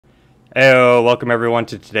Heyo, welcome everyone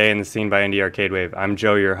to Today in the Scene by Indie Arcade Wave. I'm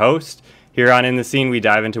Joe, your host. Here on In the Scene, we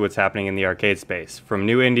dive into what's happening in the arcade space, from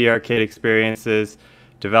new indie arcade experiences,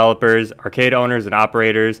 developers, arcade owners and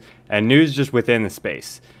operators, and news just within the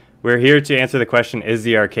space. We're here to answer the question, is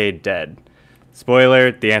the arcade dead?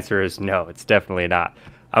 Spoiler, the answer is no, it's definitely not.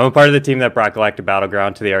 I'm a part of the team that brought Galactic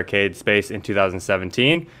Battleground to the arcade space in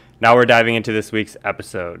 2017. Now we're diving into this week's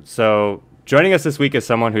episode. So, joining us this week is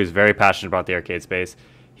someone who's very passionate about the arcade space.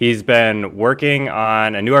 He's been working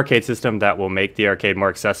on a new arcade system that will make the arcade more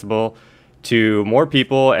accessible to more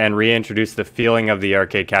people and reintroduce the feeling of the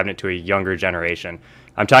arcade cabinet to a younger generation.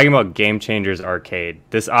 I'm talking about Game Changers Arcade.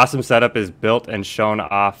 This awesome setup is built and showing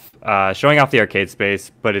off the arcade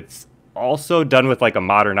space, but it's also done with like a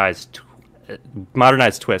modernized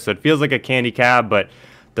twist. So it feels like a candy cab, but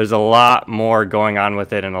there's a lot more going on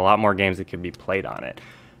with it and a lot more games that can be played on it.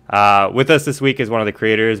 With us this week is one of the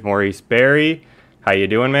creators, Maurice Berry. How you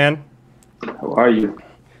doing, man? How are you?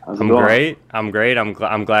 How's it I'm going? great. I'm great. I'm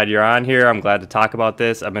glad you're on here. I'm glad to talk about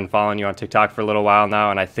this. I've been following you on TikTok for a little while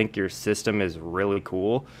now, and I think your system is really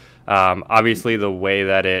cool. Obviously, the way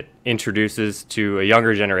that it introduces to a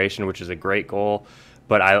younger generation, which is a great goal.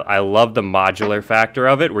 But I love the modular factor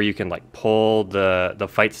of it, where you can like pull the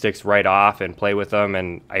fight sticks right off and play with them.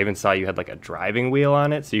 And I even saw you had like a driving wheel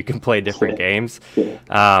on it, so you can play different games. Yeah.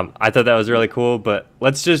 I thought that was really cool. But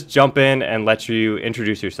let's just jump in and let you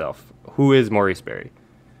introduce yourself. Who is Maurice Berry?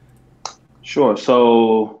 Sure.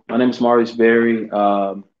 So my name is Maurice Berry.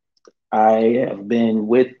 I have been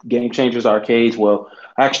with Game Changers Arcades. Well,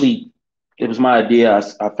 actually, it was my idea.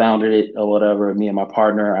 I founded it or whatever. Me and my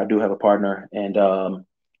partner. I do have a partner, and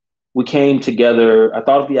we came together. I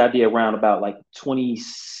thought of the idea around about like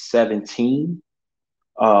 2017.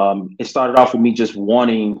 It started off with me just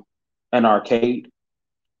wanting an arcade.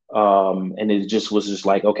 And it just was just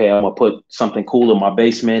like, okay, I'm gonna put something cool in my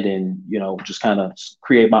basement and, just kind of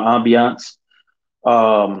create my ambiance.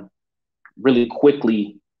 Um, Really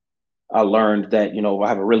quickly, I learned that, I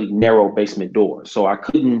have a really narrow basement door. So I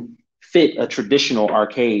couldn't fit a traditional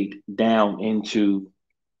arcade down into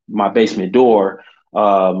my basement door,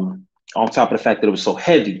 on top of the fact that it was so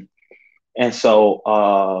heavy. And so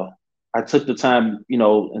I took the time,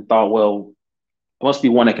 and thought, well, it must be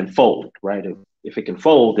one that can fold, right? If it can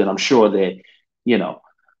fold, then I'm sure that, you know.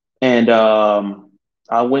 And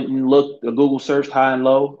I went and looked, Google searched high and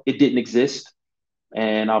low. It didn't exist.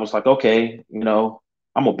 And I was like, okay, I'm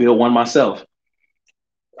gonna build one myself.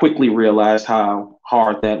 Quickly realized how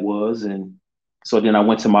hard that was. And so then I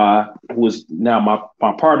went to who was now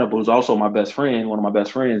my partner, but was also my best friend, one of my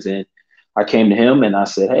best friends. And I came to him and I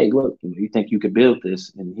said, hey, look, you think you could build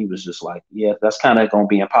this? And he was just like, yeah, that's kind of going to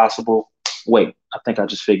be impossible. Wait, I think I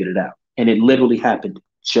just figured it out. And it literally happened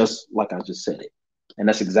just like I just said it. And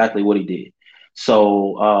that's exactly what he did.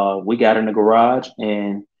 So we got in the garage,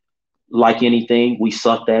 and like anything, we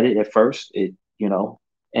sucked at it at first, and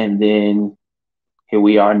then here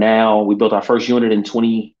we are now. We built our first unit in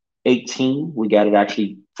 2018. We got it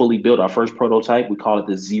actually fully built, our first prototype. We call it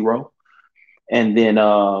the Zero. And then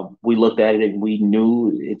we looked at it and we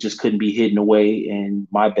knew it just couldn't be hidden away in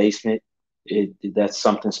my basement. That's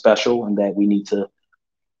something special, and that we need to,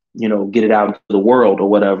 get it out into the world or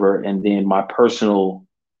whatever. And then my personal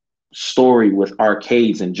story with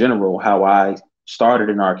arcades in general, how I started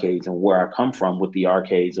in arcades and where I come from with the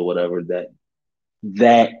arcades or whatever,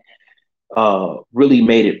 that really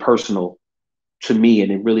made it personal to me,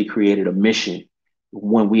 and it really created a mission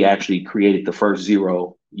when we actually created the first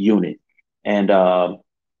Zero unit. And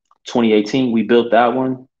 2018, we built that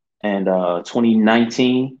one. And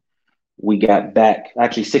 2019, we got back,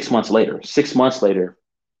 actually 6 months later,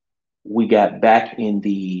 we got back in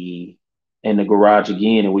the garage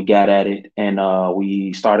again, and we got at it, and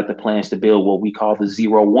we started the plans to build what we call the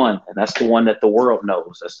Zero One. And that's the one that the world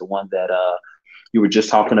knows. That's the one that you were just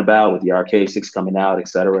talking about with the Arcade 6 coming out, et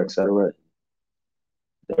cetera, et cetera.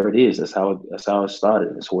 There it is. That's how it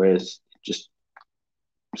started. That's where it's just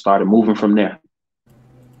started moving from there.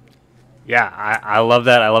 Yeah, I love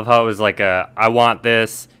that. I love how it was like I want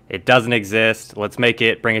this. It doesn't exist. Let's make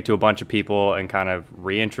it, bring it to a bunch of people, and kind of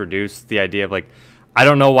reintroduce the idea of like, I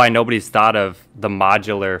don't know why nobody's thought of the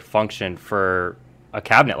modular function for a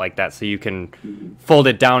cabinet like that, so you can fold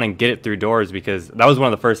it down and get it through doors, because that was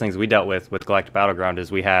one of the first things we dealt with Galactic Battleground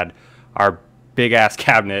is we had our big ass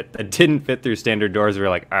cabinet that didn't fit through standard doors. We were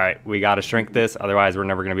like, all right, we got to shrink this, otherwise we're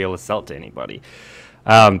never going to be able to sell it to anybody.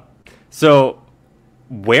 So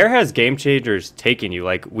where has Game Changers taken you?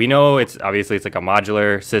 Like, we know it's obviously it's like a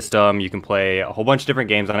modular system. You can play a whole bunch of different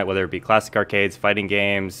games on it, whether it be classic arcades, fighting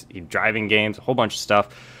games, driving games, a whole bunch of stuff.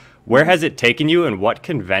 Where has it taken you, and what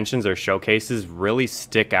conventions or showcases really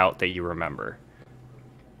stick out that you remember?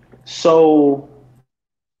 So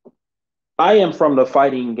I am from the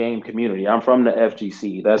fighting game community. I'm from the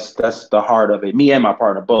FGC. That's the heart of it. Me and my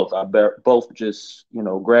partner both. Both just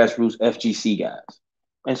grassroots FGC guys.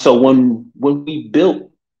 And so when we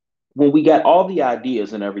got all the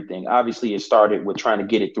ideas and everything, obviously it started with trying to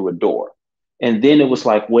get it through a door, and then it was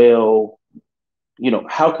like, well,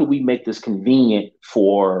 how could we make this convenient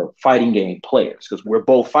for fighting game players? Because we're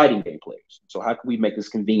both fighting game players. So how could we make this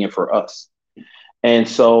convenient for us? And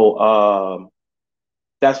so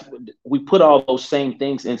that's we put all those same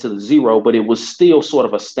things into the Zero, but it was still sort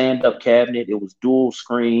of a stand-up cabinet. It was dual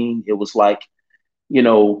screen. It was like, you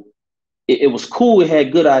know, it was cool. It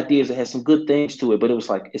had good ideas. It had some good things to it, but it was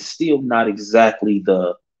like it's still not exactly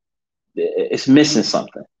it's missing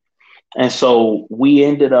something. And so we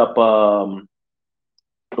ended up a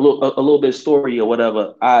little bit of story or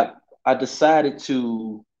whatever. I decided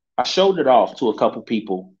I showed it off to a couple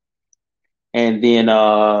people, and then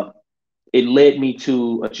it led me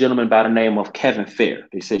to a gentleman by the name of Kevin Fair.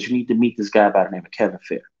 They said, you need to meet this guy by the name of Kevin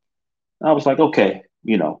Fair. And I was like, okay,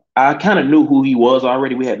 I kind of knew who he was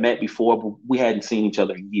already. We had met before, but we hadn't seen each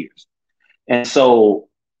other in years. And so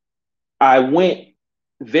I went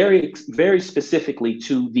very, very specifically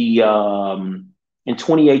to in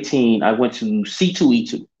 2018, I went to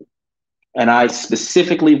C2E2. And I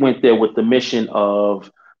specifically went there with the mission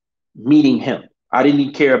of meeting him. I didn't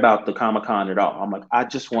even care about the Comic-Con at all. I'm like, I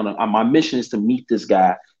just want to, my mission is to meet this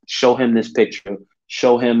guy, show him this picture,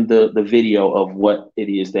 show him the video of what it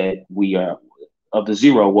is that we are, of the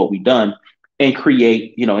Zero, what we've done, and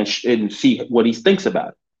create, and see what he thinks about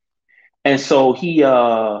it. And so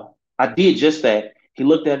I did just that. He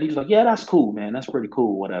looked at it, he was like, yeah, that's cool, man. That's pretty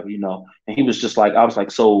cool, whatever, And he was just like, I was like,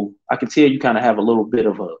 so I can tell you kind of have a little bit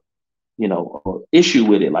of a, issue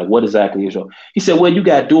with it. Like, what exactly is your? He said, well, you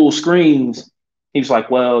got dual screens. He was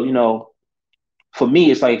like, well, for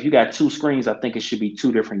me, it's like if you got two screens, I think it should be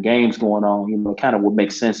two different games going on. It kind of would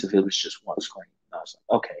make sense if it was just one screen. And I was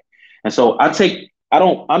like, okay. And so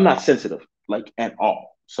I'm not sensitive like at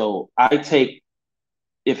all. So I take,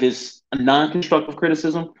 if it's a non-constructive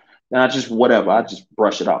criticism, then I just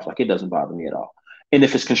brush it off. Like it doesn't bother me at all. And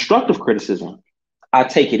if it's constructive criticism, I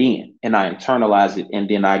take it in and I internalize it, and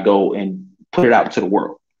then I go and put it out to the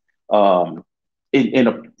world in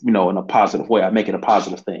a positive way. I make it a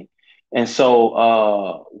positive thing. And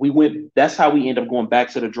so that's how we end up going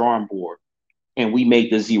back to the drawing board, and we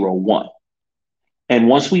made the 0-1. And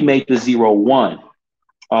once we made the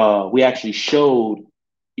 0-1, we actually showed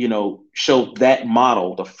that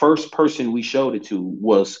model. The first person we showed it to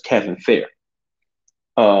was Kevin Fair.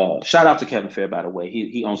 Shout out to Kevin Fair, by the way.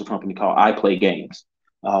 He owns a company called I Play Games.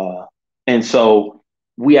 And so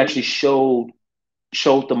we actually showed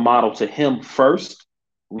the model to him first.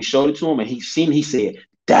 We showed it to him, and he said,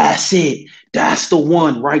 that's it. That's the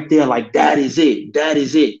one right there. Like, that is it. That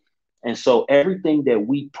is it. And so everything that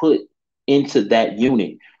we put into that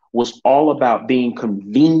unit was all about being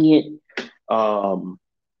convenient for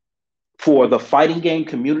the fighting game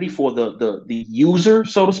community, for the user,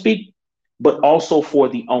 so to speak, but also for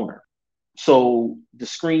the owner. So the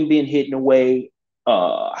screen being hidden away,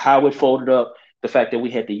 how it folded up, the fact that we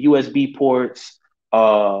had the USB ports,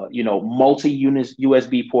 multi-unit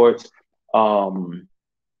USB ports,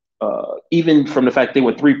 even from the fact they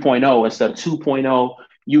were 3.0 instead of 2.0,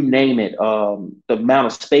 you name it. The amount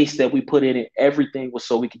of space that we put in it, everything was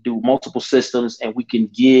so we could do multiple systems, and we can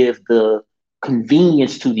give the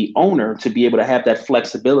convenience to the owner to be able to have that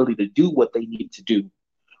flexibility to do what they need to do,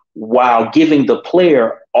 while giving the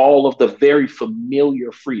player all of the very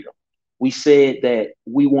familiar freedom. We said that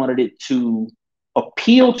we wanted it to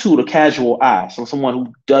appeal to the casual eye. So someone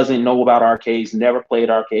who doesn't know about arcades, never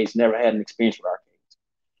played arcades, never had an experience with arcades.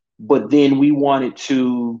 But then we wanted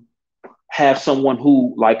to have someone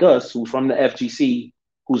who, like us, who's from the FGC,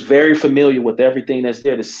 who's very familiar with everything that's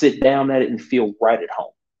there, to sit down at it and feel right at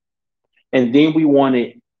home. And then we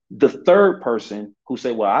wanted the third person who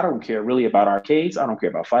said, well, I don't care really about arcades. I don't care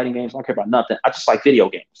about fighting games. I don't care about nothing. I just like video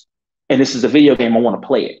games. And this is a video game. I want to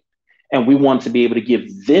play it. And we want to be able to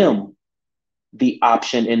give them the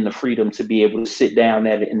option and the freedom to be able to sit down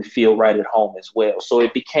at it and feel right at home as well. So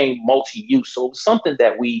it became multi-use. So it was something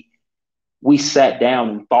that we sat down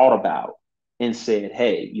and thought about and said,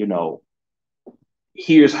 hey,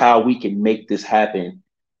 here's how we can make this happen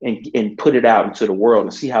and put it out into the world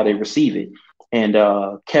and see how they receive it. And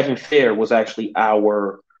Kevin Fair was actually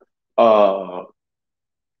our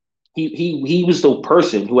he was the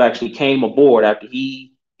person who actually came aboard after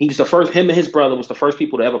he was the first. Him and his brother was the first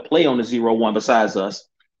people to ever play on the 0-1 besides us.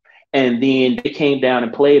 And then they came down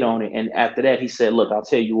and played on it. And after that, he said, "Look, I'll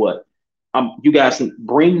tell you what, you guys can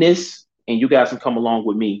bring this, and you guys can come along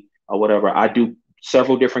with me or whatever. I do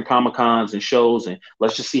several different Comic Cons and shows, and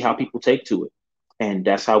let's just see how people take to it." And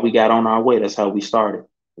that's how we got on our way. That's how we started.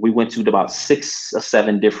 We went to about 6 or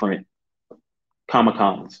 7 different Comic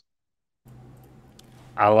Cons.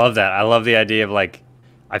 I love that. I love the idea of like,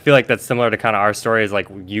 I feel like that's similar to kind of our story is like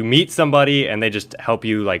you meet somebody and they just help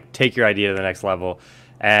you like take your idea to the next level.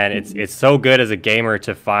 And it's so good as a gamer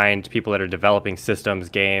to find people that are developing systems,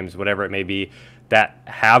 games, whatever it may be, that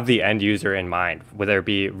have the end user in mind, whether it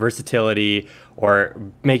be versatility or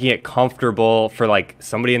making it comfortable for like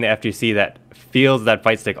somebody in the FGC that feels that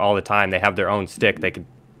fight stick all the time. They have their own stick. They could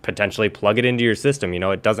potentially plug it into your system. You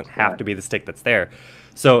know, it doesn't have to be the stick that's there.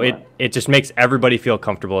 So it just makes everybody feel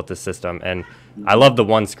comfortable with the system. And I love the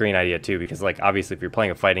one screen idea too, because like obviously if you're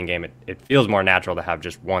playing a fighting game, it feels more natural to have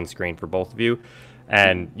just one screen for both of you.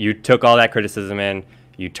 And you took all that criticism in,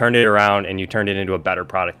 you turned it around, and you turned it into a better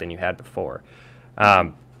product than you had before.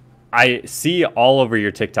 I see all over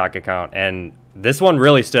your TikTok account, and this one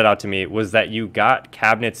really stood out to me, was that you got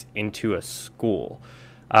cabinets into a school.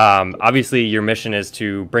 Obviously, your mission is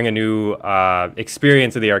to bring a new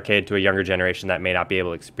experience of the arcade to a younger generation that may not be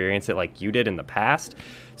able to experience it like you did in the past.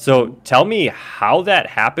 So tell me how that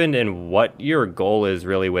happened and what your goal is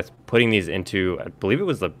really with putting these into, I believe it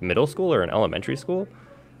was a middle school or an elementary school?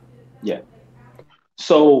 Yeah.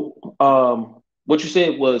 So what you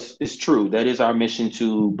said is true. That is our mission,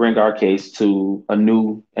 to bring arcades to a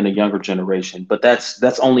new and a younger generation. But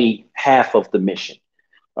that's only half of the mission.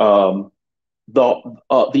 Um,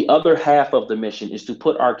 the other half of the mission is to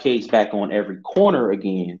put arcades back on every corner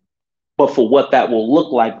again, but for what that will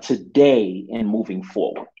look like today and moving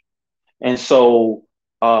forward. And so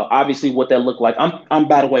obviously what that looked like, I'm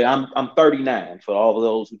by the way, I'm 39 for all of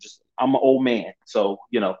those who just, I'm an old man. So,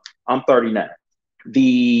 I'm 39.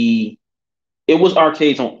 The It was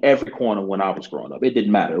arcades on every corner when I was growing up. It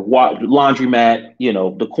didn't matter. Laundromat,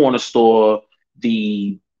 the corner store,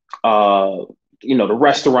 the the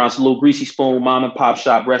restaurants, Little Greasy Spoon, mom and pop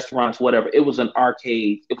shop restaurants, whatever. It was an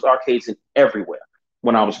arcade. It was arcades in everywhere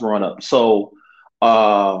when I was growing up. So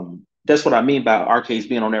that's what I mean by arcades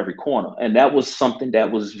being on every corner. And that was something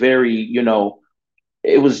that was very,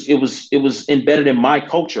 it was embedded in my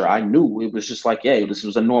culture. I knew it was just like, yeah, this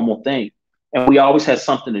was a normal thing. And we always had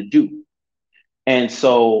something to do. And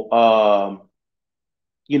so,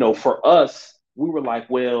 for us, we were like,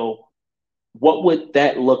 well, what would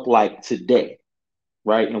that look like today?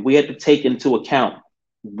 Right. And we had to take into account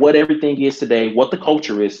what everything is today, what the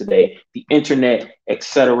culture is today, the internet,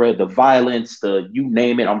 etc., the violence, you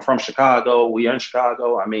name it. I'm from Chicago. We are in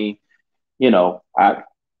Chicago. I mean,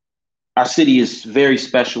 our city is very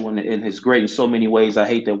special and is great in so many ways. I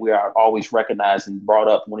hate that we are always recognized and brought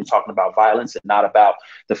up when we're talking about violence and not about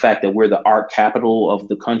the fact that we're the art capital of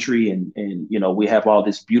the country. And we have all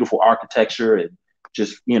this beautiful architecture and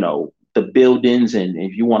just, the buildings. And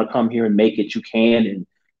if you want to come here and make it, you can. And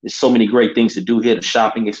there's so many great things to do here, the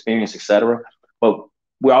shopping experience, etc. But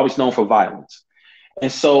we're always known for violence.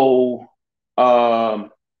 And so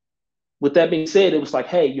with that being said, it was like,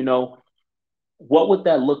 hey, what would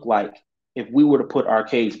that look like if we were to put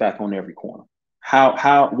arcades back on every corner?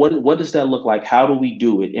 What does that look like? How do we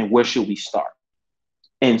do it? And where should we start?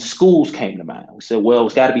 And schools came to mind. We said, well,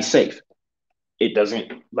 it's got to be safe.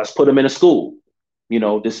 Let's put them in a school.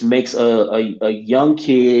 This makes a young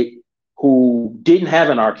kid who didn't have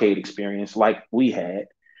an arcade experience like we had.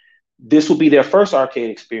 This will be their first arcade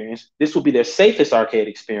experience. This will be their safest arcade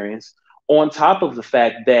experience, on top of the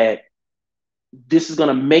fact that this is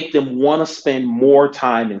going to make them want to spend more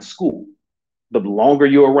time in school. The longer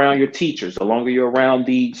you're around your teachers, the longer you're around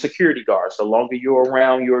the security guards, the longer you're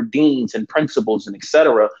around your deans and principals and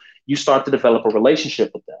etc., you start to develop a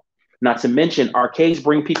relationship with them. Not to mention, arcades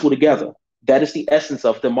bring people together. That is the essence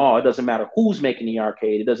of them all. It doesn't matter who's making the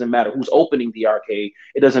arcade. It doesn't matter who's opening the arcade.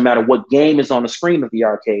 It doesn't matter what game is on the screen of the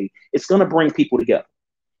arcade. It's going to bring people together.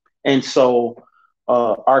 And so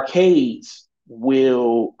arcades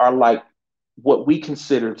are like what we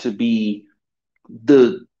consider to be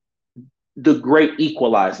the great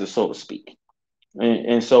equalizer, so to speak.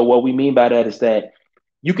 And so what we mean by that is that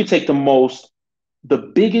you could take the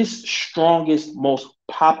biggest, strongest, most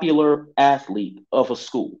popular athlete of a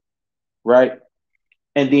school, right?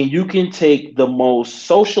 And then you can take the most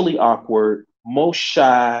socially awkward, most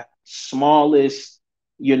shy, smallest,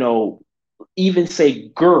 even say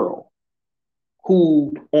girl,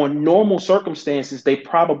 who on normal circumstances, they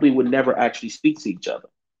probably would never actually speak to each other.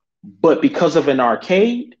 But because of an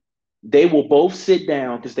arcade, they will both sit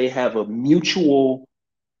down because they have a mutual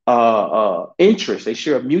interest. They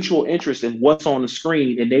share a mutual interest in what's on the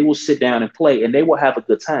screen, and they will sit down and play, and they will have a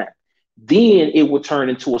good time. Then it will turn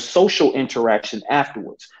into a social interaction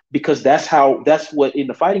afterwards, because that's what in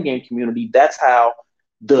the fighting game community, that's how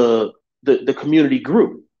the the community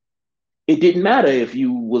grew. It didn't matter if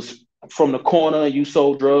you was from the corner, you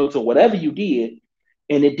sold drugs or whatever you did,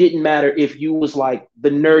 and it didn't matter if you was like the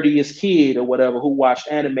nerdiest kid or whatever who watched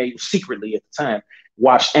anime secretly at the time,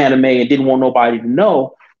 watched anime and didn't want nobody to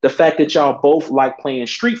know. The fact that y'all both like playing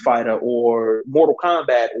Street Fighter or Mortal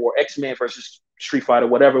Kombat or X-Men versus Street Fighter,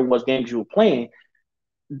 whatever it was games you were playing,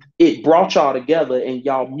 it brought y'all together, and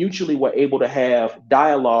y'all mutually were able to have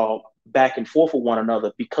dialogue back and forth with one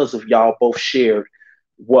another because of y'all both shared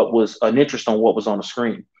what was an interest on what was on the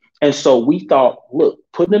screen. And so we thought, look,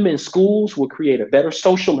 putting them in schools will create a better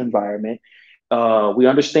social environment. We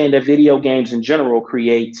understand that video games in general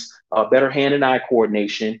creates better hand and eye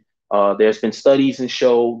coordination. There's been studies and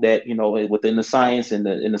show that, within the science and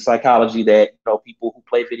the psychology, that people who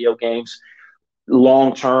play video games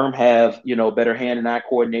long term have better hand and eye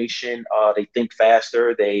coordination. They think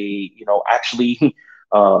faster. They actually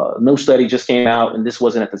a new study just came out, and this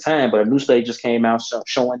wasn't at the time, but a new study just came out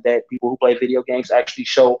showing that people who play video games actually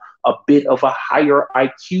show a bit of a higher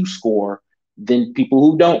IQ score than people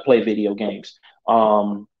who don't play video games.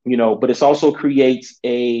 But it also creates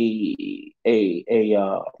a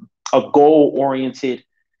goal oriented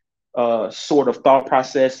sort of thought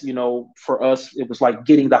process. For us, it was like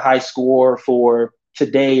getting the high score. For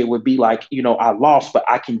today, it would be like, I lost, but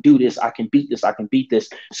I can do this. I can beat this. I can beat this.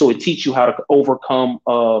 So it teaches you how to overcome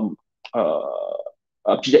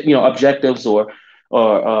objectives or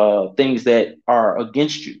things that are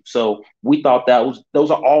against you. So we thought those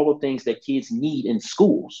are all the things that kids need in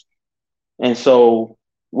schools. And so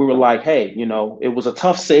we were like, hey, it was a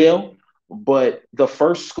tough sale, but the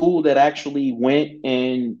first school that actually went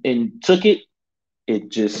and took it,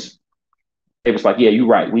 it was like, yeah, you're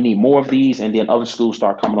right. We need more of these. And then other schools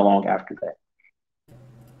start coming along after that.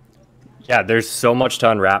 Yeah, there's so much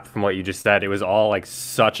to unwrap from what you just said. It was all like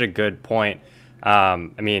such a good point. I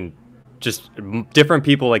mean, just different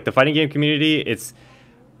people, like the fighting game community. It's,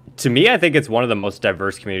 to me, I think it's one of the most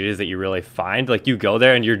diverse communities that you really find. Like, you go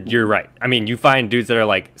there and you're right. I mean, you find dudes that are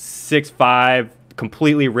like 6'5",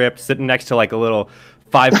 completely ripped, sitting next to like a little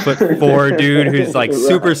 5'4" dude who's like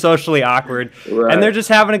super socially awkward, and they're just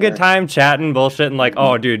having a good time chatting, bullshitting, like,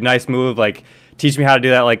 oh, dude, nice move, like, teach me how to do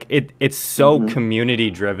that. Like, it's so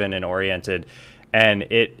community driven and oriented, and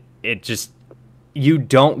it just, you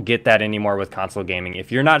don't get that anymore with console gaming.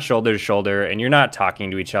 If you're not shoulder to shoulder and you're not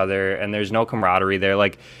talking to each other and there's no camaraderie there,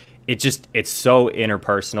 like, it's so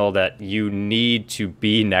interpersonal that you need to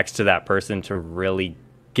be next to that person to really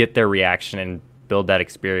get their reaction and build that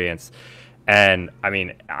experience. And I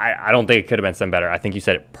mean, I don't think it could have been said better. I think you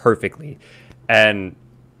said it perfectly. And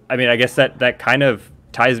I mean, I guess that kind of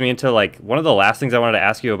ties me into like one of the last things I wanted to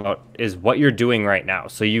ask you about is what you're doing right now.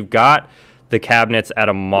 So you've got the cabinets at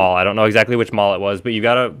a mall. I don't know exactly which mall it was, but you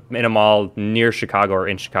got in a mall near Chicago or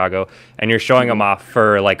in Chicago, and you're showing them off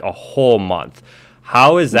for like a whole month.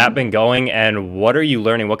 How has that been going, and what are you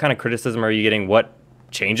learning? What kind of criticism are you getting? What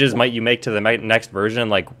changes might you make to the next version?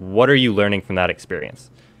 Like, what are you learning from that experience?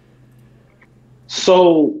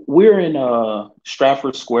 So we're in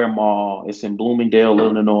Stratford Square Mall. It's in Bloomingdale,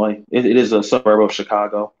 Illinois. It is a suburb of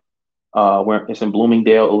Chicago. Where it's in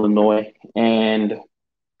Bloomingdale, Illinois, and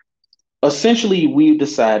essentially we've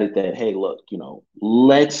decided that, hey, look,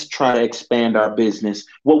 let's try to expand our business.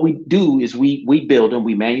 What we do is we build them,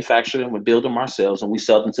 we manufacture them, we build them ourselves, and we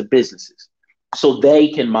sell them to businesses so they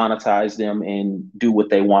can monetize them and do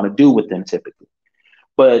what they want to do with them typically.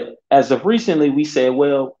 But as of recently, we said,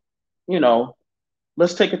 well, you know,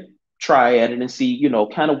 let's take a try at it and see,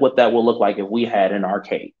 kind of what that will look like if we had an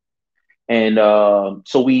arcade. And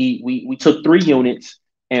so we took 3 units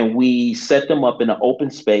and we set them up in an open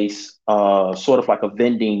space, sort of like a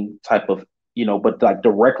vending type of, but like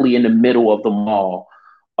directly in the middle of the mall,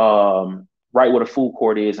 right where the food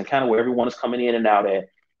court is and kind of where everyone is coming in and out at,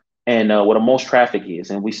 and where the most traffic is.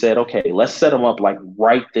 And we said, okay, let's set them up like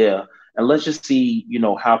right there, and let's just see,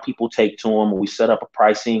 how people take to them. And we set up a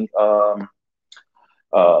pricing,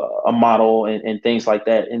 a model and things like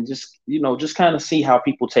that, and just kind of see how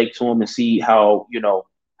people take to them and see how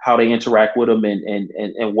how they interact with them,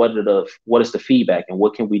 and what is the feedback and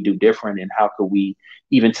what can we do different, and how could we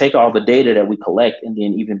even take all the data that we collect and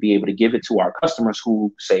then even be able to give it to our customers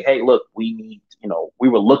who say, hey, look, we need, we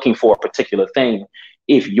were looking for a particular thing.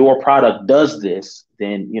 If your product does this,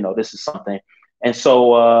 then this is something. And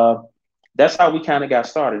so that's how we kind of got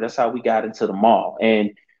started. That's how we got into the mall.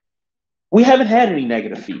 And We haven't had any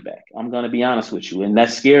negative feedback. I'm going to be honest with you, and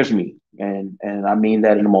that scares me. And I mean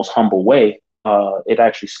that in the most humble way. It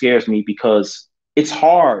actually scares me because it's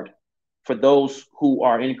hard for those who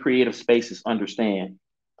are in creative spaces understand.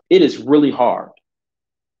 It is really hard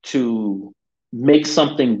to make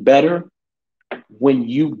something better when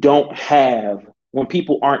you don't have when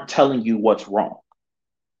people aren't telling you what's wrong.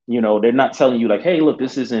 They're not telling you like, hey, look,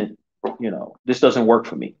 this isn't, this doesn't work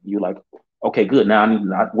for me. You're like, okay, good. Now I need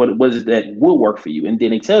not what is it that will work for you? And then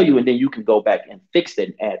they tell you, and then you can go back and fix that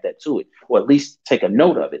and add that to it, or at least take a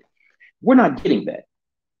note of it. We're not getting that.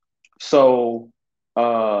 So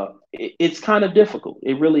it's kind of difficult.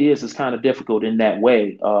 It really is. It's kind of difficult in that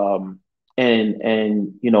way.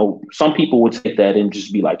 And some people would take that and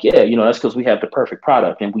just be like, yeah, that's because we have the perfect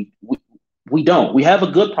product, and we don't. We have a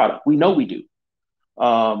good product. We know we do.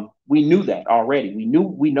 We knew that already. We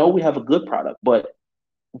know we have a good product, but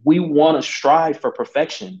we want to strive for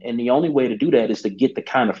perfection. And the only way to do that is to get the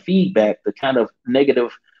kind of feedback, the kind of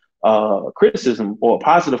negative criticism or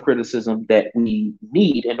positive criticism that we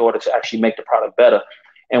need in order to actually make the product better.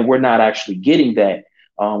 And we're not actually getting that.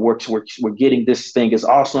 We're getting this thing is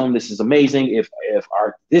awesome. This is amazing. If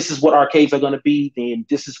this is what arcades are going to be, then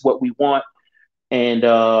this is what we want. And,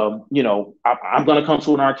 I'm going to come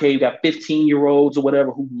to an arcade, got 15-year-olds or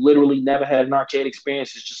whatever who literally never had an arcade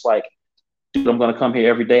experience. It's just like, dude, I'm going to come here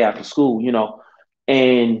every day after school,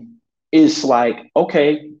 and it's like,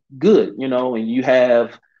 okay, good, and you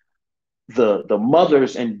have the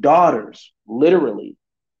mothers and daughters literally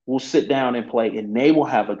will sit down and play, and they will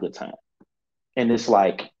have a good time. And it's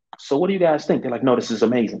like, so what do you guys think? They're like, no, this is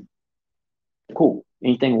amazing. Cool.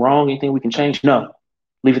 Anything wrong? Anything we can change? No,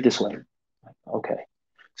 leave it this way. Okay.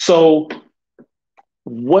 So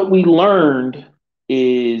what we learned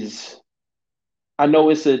is, I know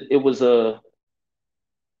I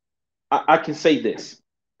can say this.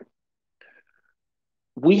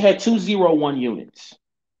 We had 201 units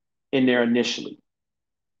in there initially.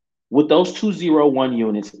 With those 201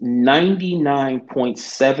 units,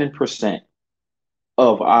 99.7%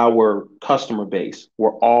 of our customer base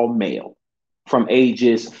were all male from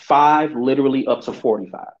ages 5 literally up to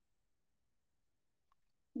 45.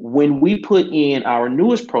 When we put in our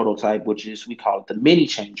newest prototype, which is, we call it the mini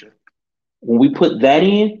changer, when we put that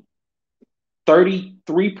in,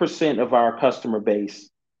 33% of our customer base,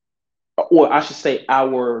 or I should say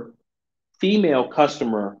our female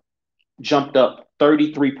customer, jumped up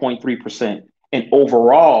 33.3%. And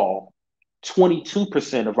overall,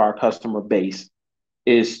 22% of our customer base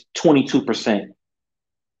is 22%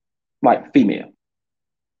 like female.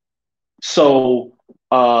 So,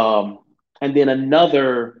 and then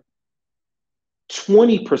another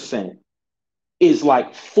 20% is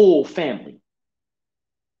like full family.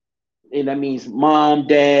 And that means mom,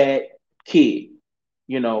 dad, kid,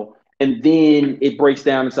 and then it breaks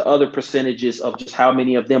down into other percentages of just how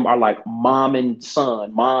many of them are like mom and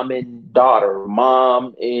son, mom and daughter,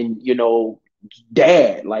 mom and,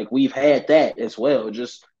 dad. Like we've had that as well,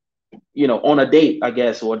 just, on a date, I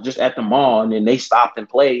guess, or just at the mall, and then they stopped and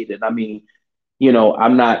played. And I mean,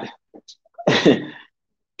 I'm not,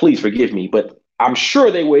 please forgive me, but I'm sure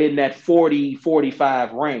they were in that 40,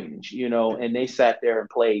 45 range, and they sat there and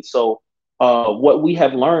played. So what we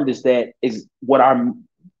have learned is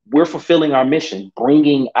we're fulfilling our mission,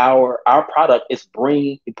 bringing our product. It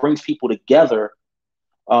brings people together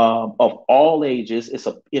of all ages.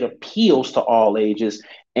 It appeals to all ages.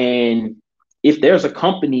 And if there's a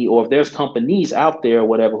company or if there's companies out there or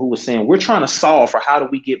whatever who was saying, we're trying to solve for how do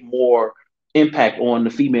we get more impact on the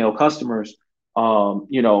female customers, well,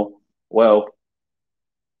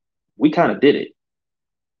 we kind of did it.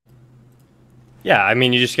 Yeah, I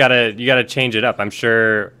mean, you gotta change it up. I'm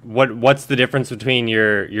sure. What's the difference between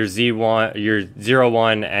your Z1, your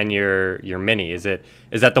 01, and your Mini? Is that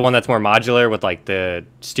the one that's more modular with like the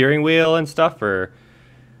steering wheel and stuff, or?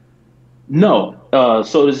 No.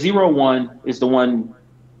 So the 01 is the one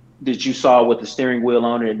that you saw with the steering wheel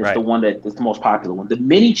on it, and it's right. The one that's the most popular one. The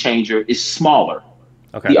Mini Changer is smaller.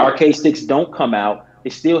 Okay. The arcade sticks don't come out.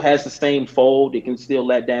 It still has the same fold. It can still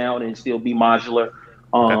let down and still be modular.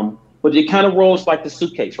 Okay. But it kind of rolls like the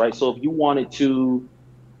suitcase, right? So if you wanted to,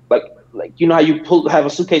 like how you have a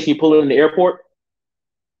suitcase and you pull it in the airport,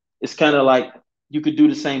 it's kind of like you could do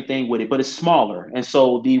the same thing with it, but it's smaller. And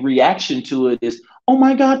so the reaction to it is, oh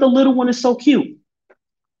my God, the little one is so cute.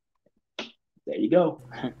 There you go.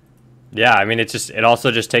 Yeah, I mean, it also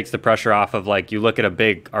just takes the pressure off of, like, you look at a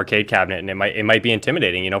big arcade cabinet and it might be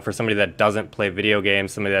intimidating, for somebody that doesn't play video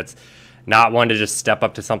games, somebody that's not one to just step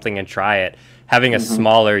up to something and try it. Having a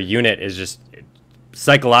smaller unit is just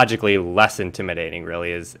psychologically less intimidating,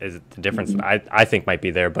 really, is the difference I think might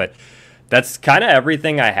be there. But that's kind of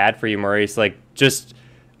everything I had for you, Maurice. Like, just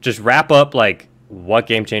wrap up like what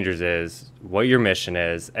Game Changers is, what your mission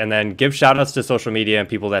is, and then give shout outs to social media and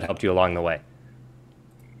people that helped you along the way.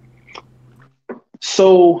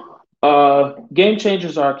 So, Game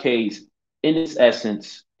Changers Arcades, in its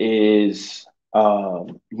essence, is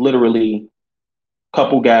literally a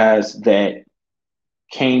couple guys that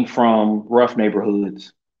came from rough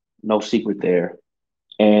neighborhoods, no secret there,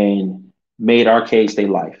 and made arcades their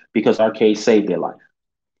life because arcades saved their life.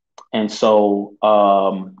 And so,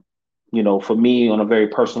 for me, on a very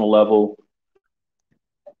personal level,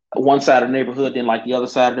 one side of the neighborhood didn't like the other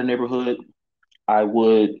side of the neighborhood. I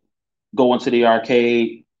would go into the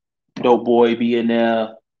arcade, dope boy be in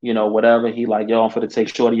there, whatever. He like, yo, I'm for to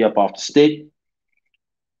take Shorty up off the stick.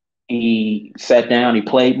 He sat down, he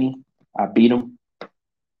played me. I beat him.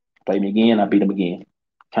 Played me again, I beat him again.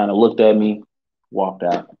 Kind of looked at me, walked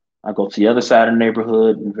out. I go to the other side of the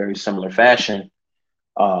neighborhood in very similar fashion.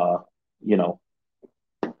 Uh, you know,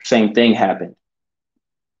 Same thing happened.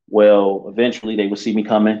 Well, eventually they would see me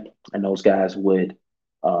coming, and those guys would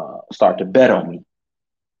start to bet on me.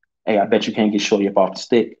 Hey, I bet you can't get Shorty up off the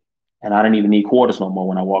stick. And I didn't even need quarters no more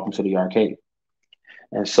when I walk into the arcade.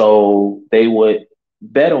 And so they would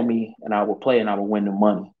bet on me, and I would play, and I would win the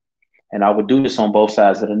money. And I would do this on both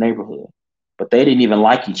sides of the neighborhood. But they didn't even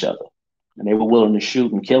like each other. And they were willing to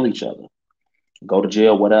shoot and kill each other, go to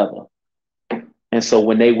jail, whatever. And so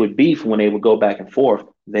when they would beef, when they would go back and forth,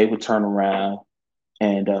 they would turn around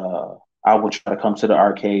and I would try to come to the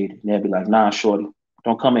arcade, and they'd be like, nah, Shorty,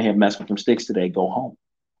 don't come in here and mess with them sticks today, go home.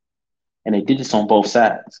 And they did this on both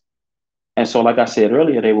sides. And so, like I said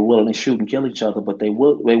earlier, they were willing to shoot and kill each other, but they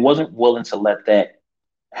wasn't willing to let that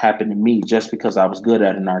happen to me just because I was good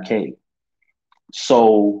at an arcade.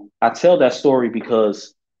 So I tell that story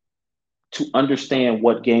because to understand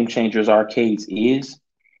what Game Changers Arcades is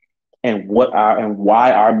and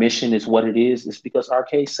why our mission is what it is because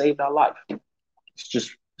arcades saved our life.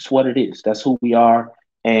 It's what it is. That's who we are.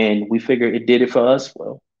 And we figure it did it for us.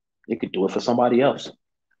 Well, it could do it for somebody else.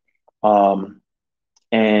 And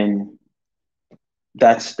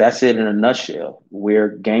that's it in a nutshell. We're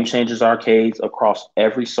Game Changers Arcades across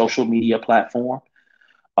every social media platform.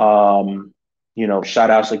 Shout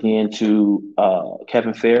outs again to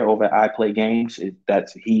Kevin Fair over at I Play Games.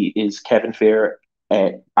 He is Kevin Fair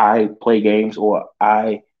at I Play Games or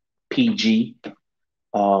IPG.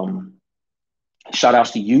 Shout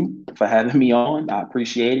outs to you for having me on. I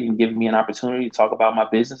appreciate it and giving me an opportunity to talk about my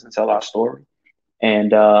business and tell our story.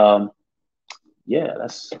 And I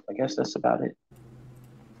guess that's about it.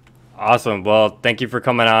 Awesome. Well, thank you for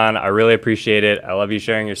coming on. I really appreciate it. I love you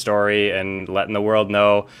sharing your story and letting the world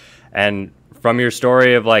know. And from your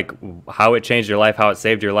story of like how it changed your life, how it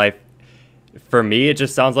saved your life, for me, it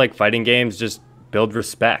just sounds like fighting games just build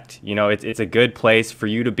respect. It's a good place for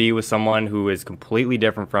you to be with someone who is completely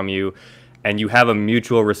different from you, and you have a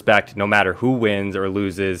mutual respect no matter who wins or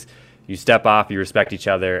loses. You step off, you respect each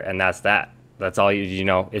other, and that's all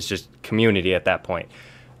it's just community at that point.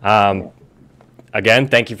 Again,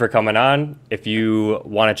 thank you for coming on. If you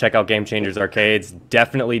want to check out Game Changers Arcades,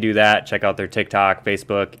 definitely do that. Check out their TikTok,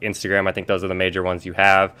 Facebook, Instagram. I think those are the major ones you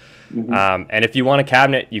have. Mm-hmm. And if you want a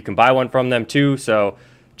cabinet, you can buy one from them too. So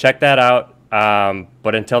check that out.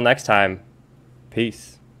 But until next time,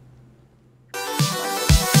 peace.